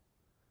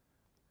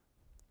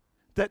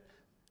 That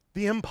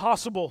the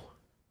impossible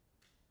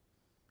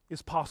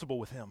is possible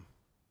with him.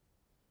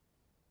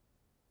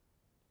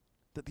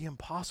 That the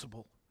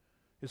impossible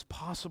is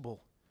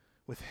possible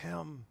with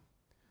him.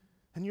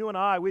 And you and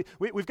I,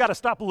 we've got to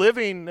stop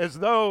living as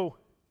though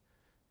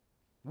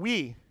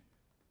we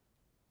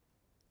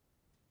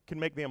can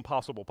make the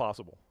impossible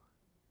possible.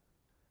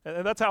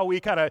 And that's how we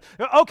kind of,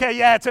 okay,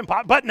 yeah, it's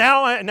impossible, but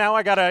now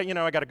I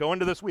gotta go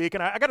into this week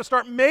and I gotta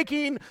start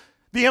making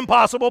the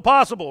impossible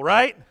possible,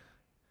 right?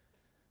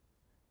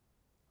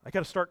 I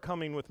got to start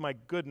coming with my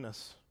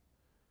goodness.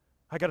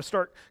 I got to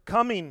start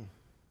coming.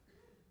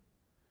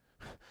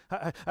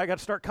 I got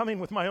to start coming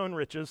with my own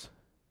riches.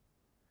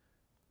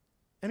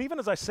 And even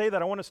as I say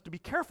that, I want us to be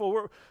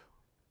careful.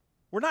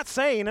 We're not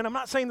saying, and I'm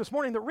not saying this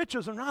morning, that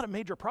riches are not a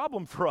major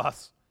problem for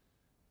us.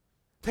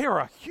 They are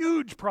a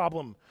huge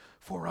problem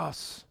for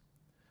us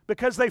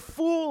because they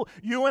fool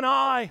you and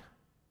I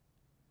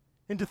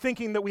into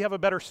thinking that we have a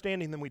better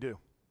standing than we do.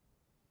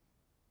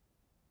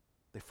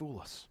 They fool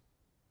us.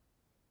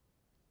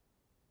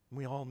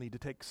 We all need to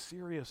take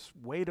serious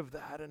weight of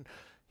that. And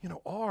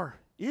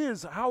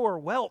is our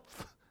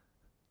wealth.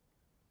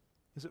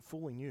 Is it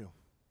fooling you?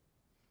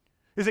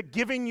 Is it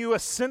giving you a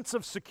sense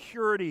of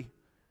security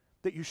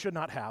that you should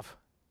not have?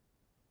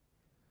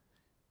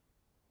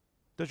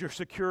 Does your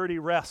security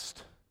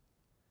rest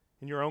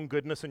in your own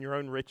goodness and your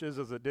own riches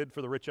as it did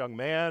for the rich young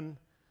man?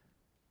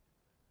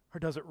 Or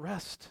does it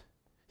rest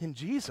in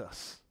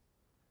Jesus?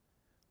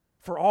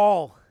 For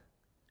all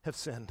have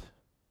sinned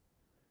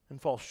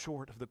and fall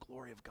short of the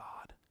glory of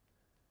God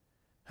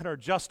and are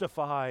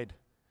justified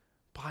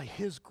by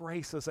His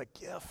grace as a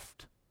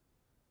gift.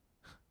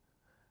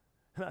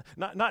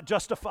 Not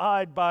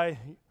justified by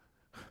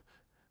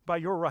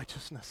your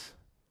righteousness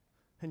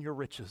and your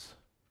riches,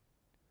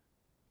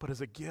 but as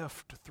a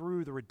gift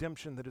through the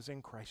redemption that is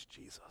in Christ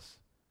Jesus.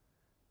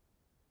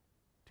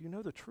 Do you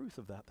know the truth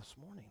of that this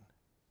morning?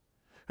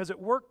 Has it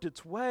worked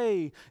its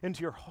way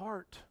into your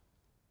heart?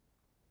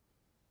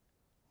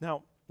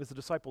 Now, as the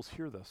disciples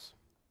hear this,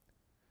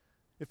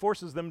 it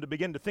forces them to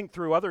begin to think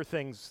through other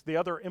things, the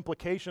other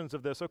implications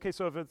of this. Okay,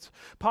 so if it's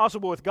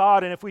possible with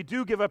God, and if we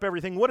do give up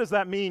everything, what does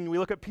that mean? We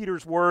look at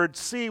Peter's words,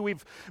 see,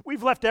 we've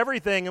left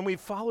everything and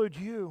we've followed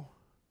you.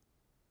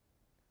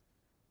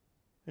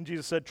 And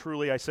Jesus said,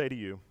 truly, I say to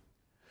you,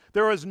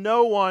 there is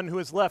no one who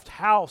has left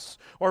house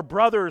or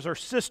brothers or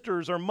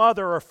sisters or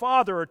mother or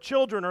father or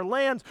children or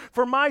lands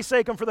for my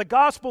sake and for the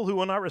gospel who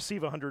will not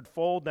receive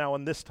 100-fold now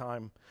in this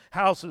time,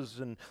 houses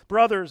and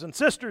brothers and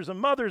sisters and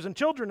mothers and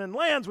children and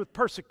lands with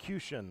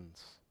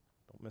persecutions.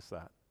 Don't miss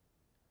that.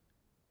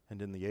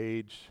 And in the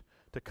age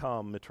to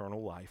come,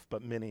 eternal life.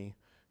 But many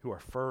who are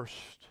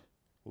first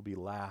will be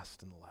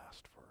last and the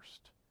last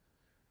first.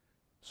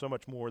 So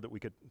much we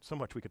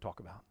could talk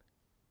about,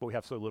 but we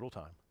have so little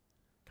time.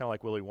 Kind of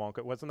like Willy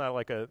Wonka. Wasn't that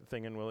like a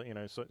thing in Willy,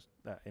 so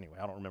anyway,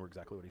 I don't remember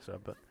exactly what he said,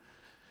 but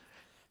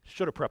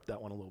should have prepped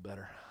that one a little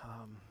better.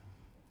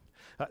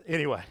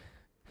 Anyway,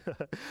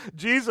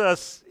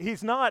 Jesus,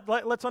 he's not,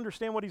 let's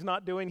understand what he's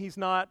not doing. He's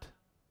not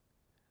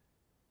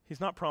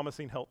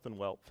promising health and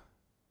wealth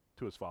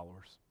to his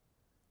followers.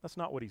 That's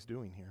not what he's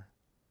doing here.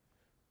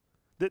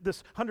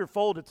 This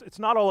 100-fold, it's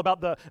not all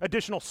about the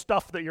additional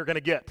stuff that you're going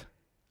to get.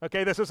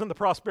 Okay, this isn't the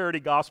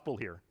prosperity gospel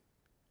here.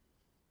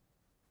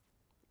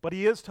 But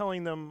he is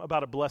telling them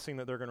about a blessing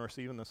that they're going to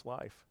receive in this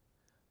life.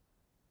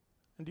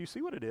 And do you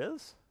see what it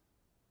is?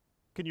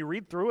 Can you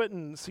read through it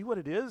and see what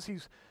it is?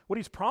 What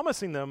he's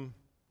promising them,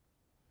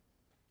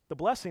 the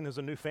blessing is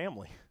a new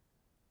family.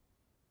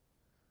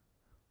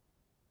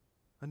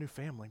 A new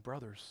family,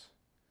 brothers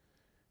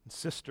and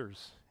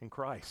sisters in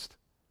Christ.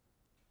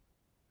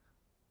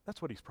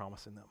 That's what he's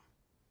promising them.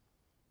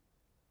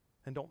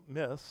 And don't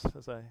miss,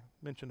 as I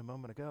mentioned a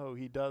moment ago,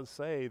 he does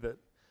say that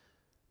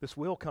this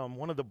will come,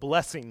 one of the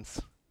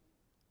blessings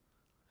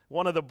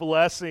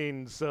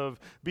of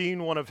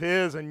being one of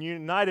his and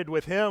united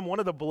with him, one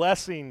of the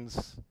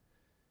blessings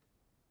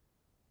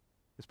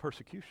is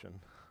persecution.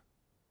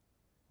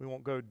 We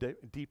won't go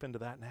deep into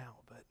that now,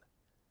 but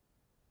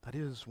that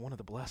is one of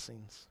the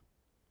blessings.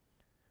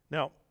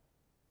 Now,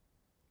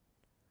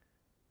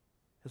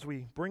 as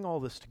we bring all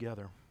this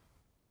together,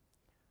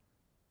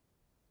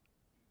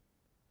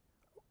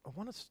 I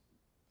want us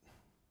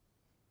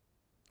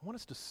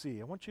to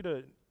see, I want you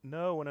to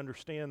know and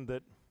understand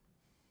that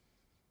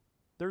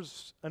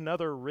there's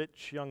another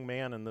rich young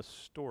man in this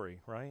story,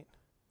 right?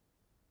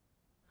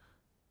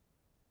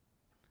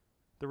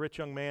 The rich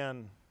young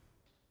man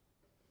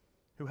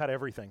who had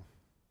everything,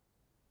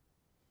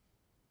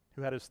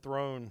 who had his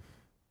throne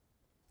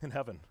in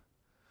heaven,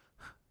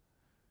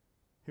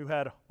 who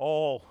had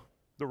all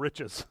the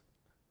riches,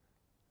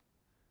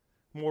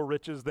 more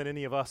riches than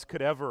any of us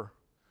could ever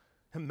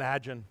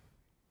imagine,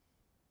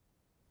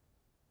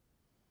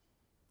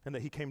 and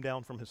that he came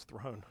down from his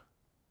throne.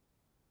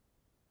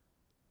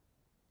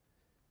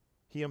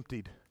 He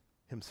emptied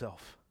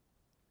himself,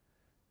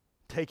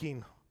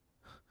 taking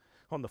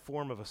on the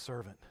form of a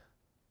servant,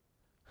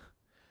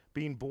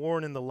 being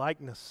born in the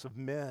likeness of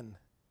men,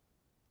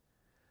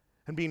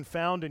 and being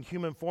found in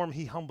human form,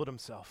 he humbled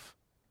himself,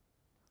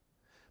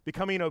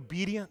 becoming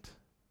obedient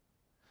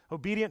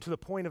to the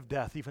point of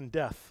death, even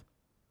death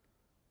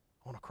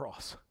on a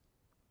cross.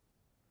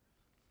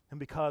 And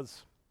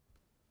because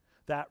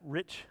that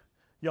rich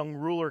young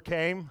ruler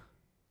came,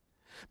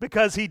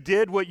 because he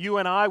did what you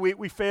and I, we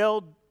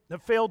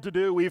have failed to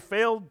do. We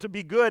failed to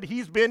be good.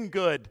 He's been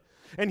good.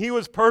 And he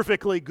was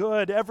perfectly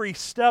good every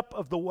step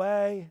of the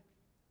way.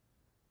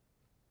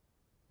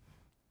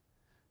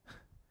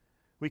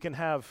 We can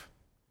have,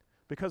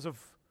 because of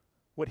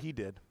what he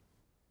did,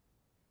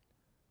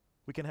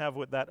 we can have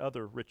what that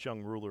other rich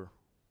young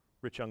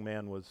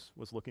man was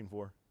looking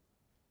for.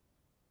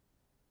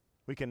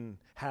 We can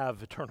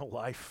have eternal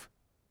life.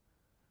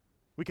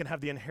 We can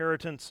have the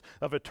inheritance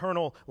of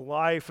eternal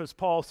life, as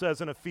Paul says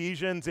in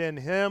Ephesians. In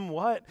him,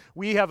 what?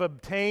 We have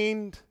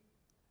obtained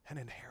an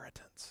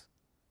inheritance.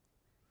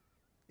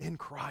 In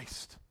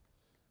Christ,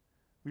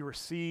 we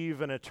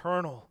receive an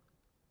eternal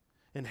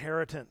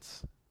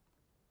inheritance.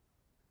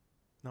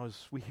 Now,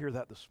 as we hear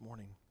that this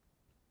morning,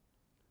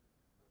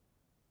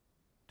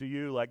 do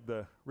you, like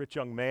the rich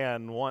young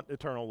man, want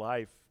eternal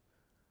life?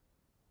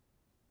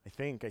 I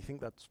think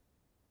that's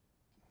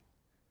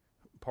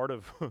part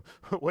of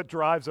what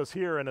drives us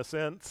here in a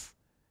sense.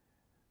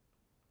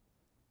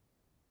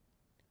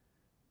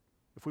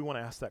 If we want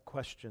to ask that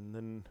question,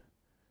 then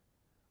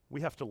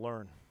we have to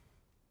learn.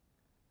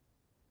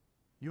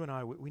 You and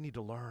I, we need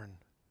to learn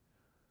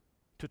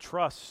to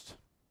trust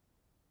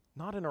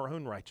not in our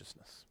own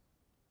righteousness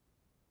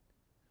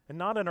and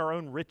not in our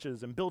own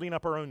riches and building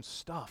up our own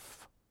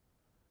stuff.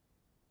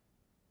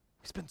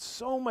 We spend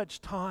so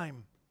much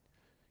time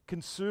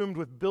consumed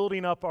with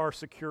building up our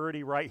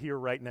security right here,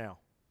 right now.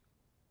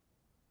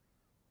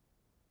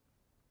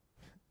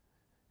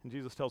 And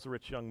Jesus tells the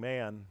rich young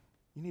man,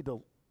 you need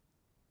to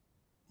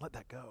let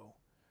that go.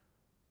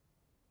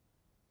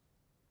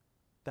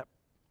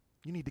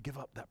 You need to give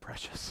up that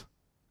precious.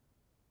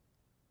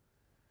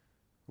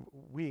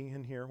 We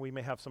in here, we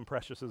may have some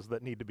preciouses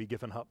that need to be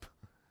given up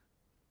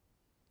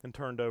and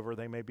turned over.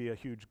 They may be a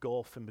huge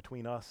gulf in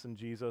between us and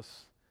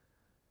Jesus,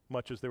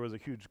 much as there was a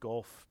huge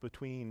gulf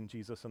between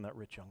Jesus and that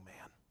rich young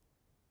man.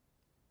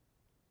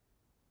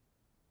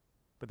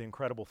 But the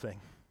incredible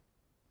thing,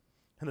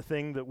 and the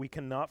thing that we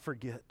cannot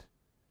forget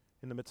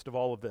in the midst of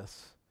all of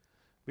this,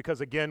 because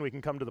again, we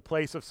can come to the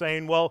place of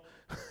saying, well,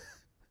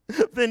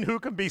 then who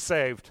can be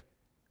saved?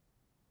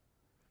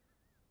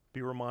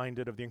 Be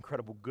reminded of the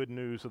incredible good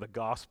news of the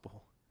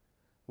gospel.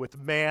 With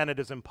man it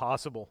is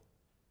impossible,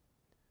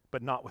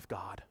 but not with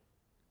God.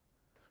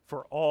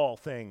 For all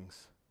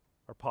things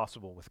are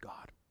possible with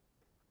God.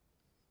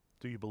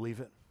 Do you believe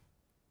it?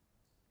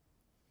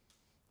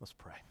 Let's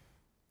pray.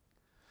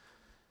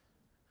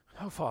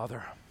 Oh,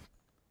 Father,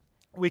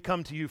 we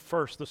come to you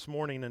first this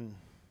morning and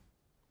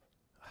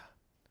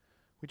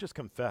we just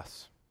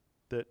confess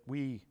that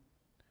we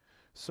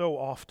so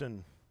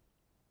often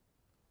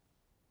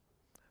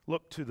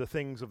look to the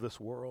things of this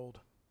world,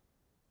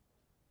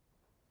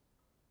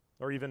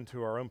 or even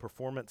to our own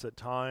performance at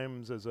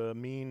times as a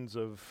means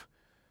of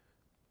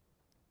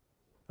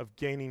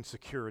gaining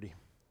security.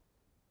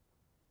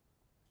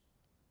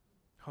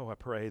 Oh, I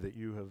pray that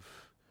you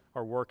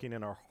are working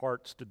in our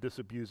hearts to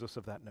disabuse us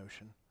of that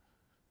notion.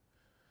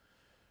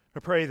 I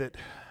pray that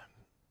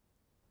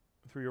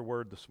through your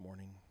word this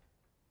morning,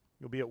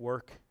 you'll be at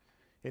work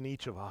in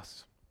each of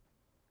us,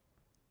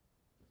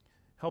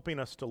 helping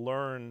us to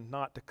learn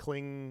not to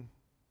cling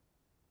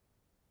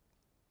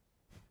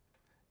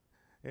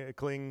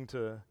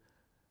to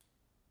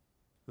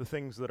the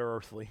things that are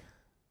earthly,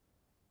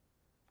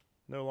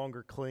 no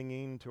longer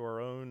clinging to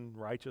our own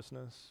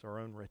righteousness, our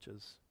own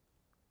riches,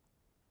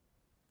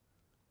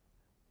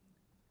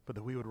 but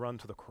that we would run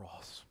to the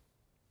cross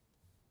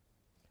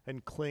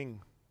and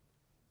cling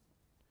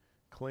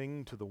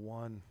to the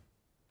one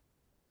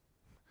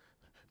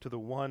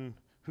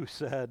who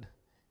said,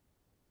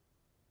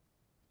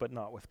 but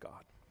not with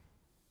God.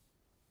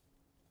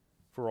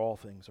 For all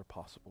things are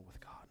possible with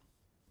God.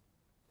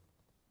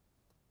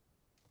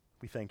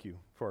 We thank you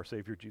for our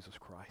Savior Jesus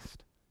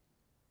Christ.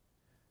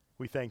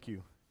 We thank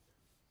you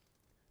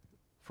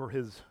for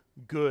his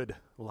good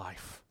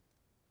life.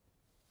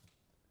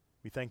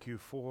 We thank you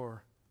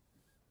for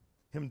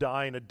him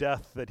dying a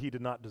death that he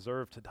did not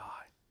deserve to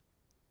die.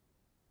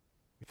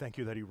 We thank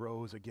you that he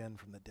rose again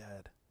from the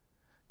dead,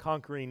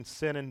 conquering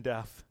sin and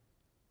death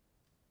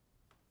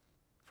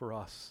for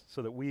us,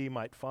 so that we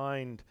might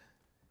find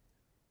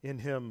in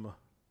him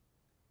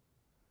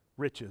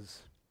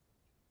riches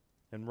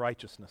and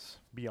righteousness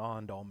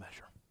beyond all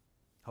measure.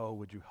 Oh,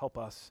 would you help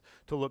us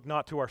to look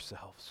not to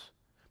ourselves,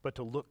 but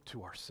to look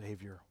to our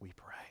Savior, we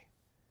pray.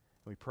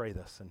 And we pray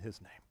this in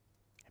his name.